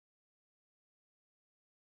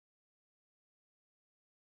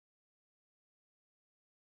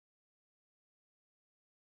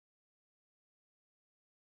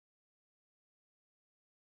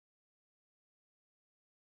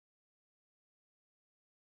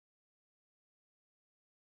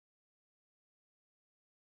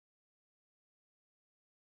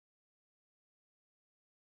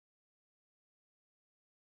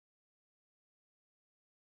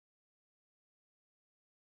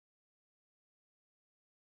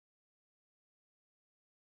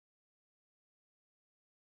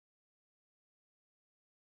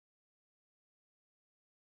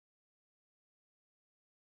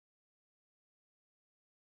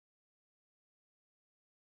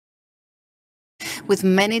with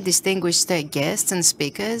many distinguished guests and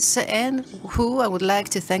speakers, and who I would like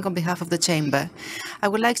to thank on behalf of the Chamber. I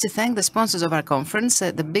would like to thank the sponsors of our conference,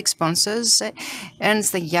 the big sponsors,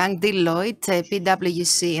 Ernst & Young, Deloitte,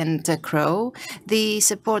 PwC, and Crow, the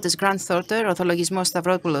supporters Grant Thornton, Orthologismos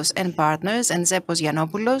Stavropoulos and Partners, and Zepos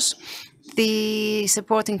Yiannopoulos, the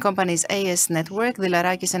supporting companies AS Network,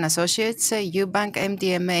 Dilarakis and Associates, Eubank,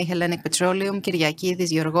 MDMA, Hellenic Petroleum,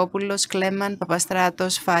 Kyriakidis, Georgopoulos, Kleman,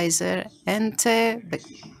 Papastratos, Pfizer, and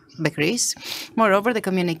Becris. Moreover, the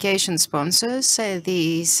communication sponsors,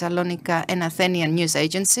 the Salonika and Athenian News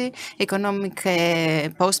Agency, Economic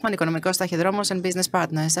Postman, Economikos Tachydromos, and business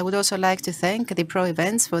partners. I would also like to thank the Pro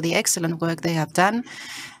Events for the excellent work they have done,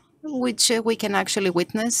 which we can actually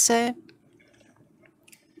witness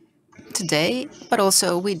today, but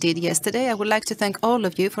also we did yesterday. I would like to thank all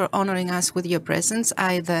of you for honoring us with your presence,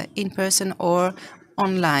 either in person or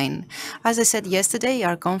online. As I said yesterday,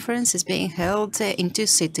 our conference is being held in 2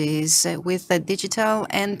 cities with the digital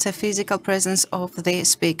and physical presence of the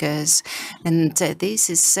speakers. And this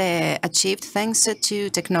is achieved thanks to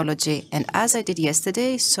technology. And as I did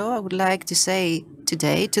yesterday, so I would like to say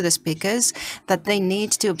today to the speakers that they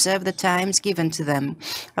need to observe the times given to them.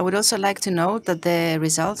 I would also like to note that the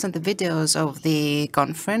results and the videos of the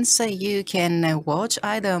conference you can watch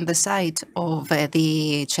either on the site of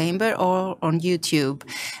the Chamber or on YouTube.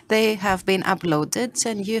 They have been uploaded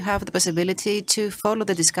and you have the possibility to follow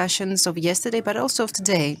the discussions of yesterday but also of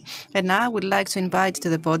today. And now I would like to invite to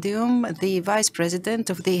the podium the Vice President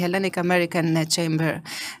of the Hellenic American Chamber,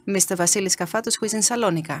 Mr. Vasilis Kafatos, who is in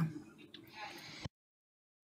Salonika.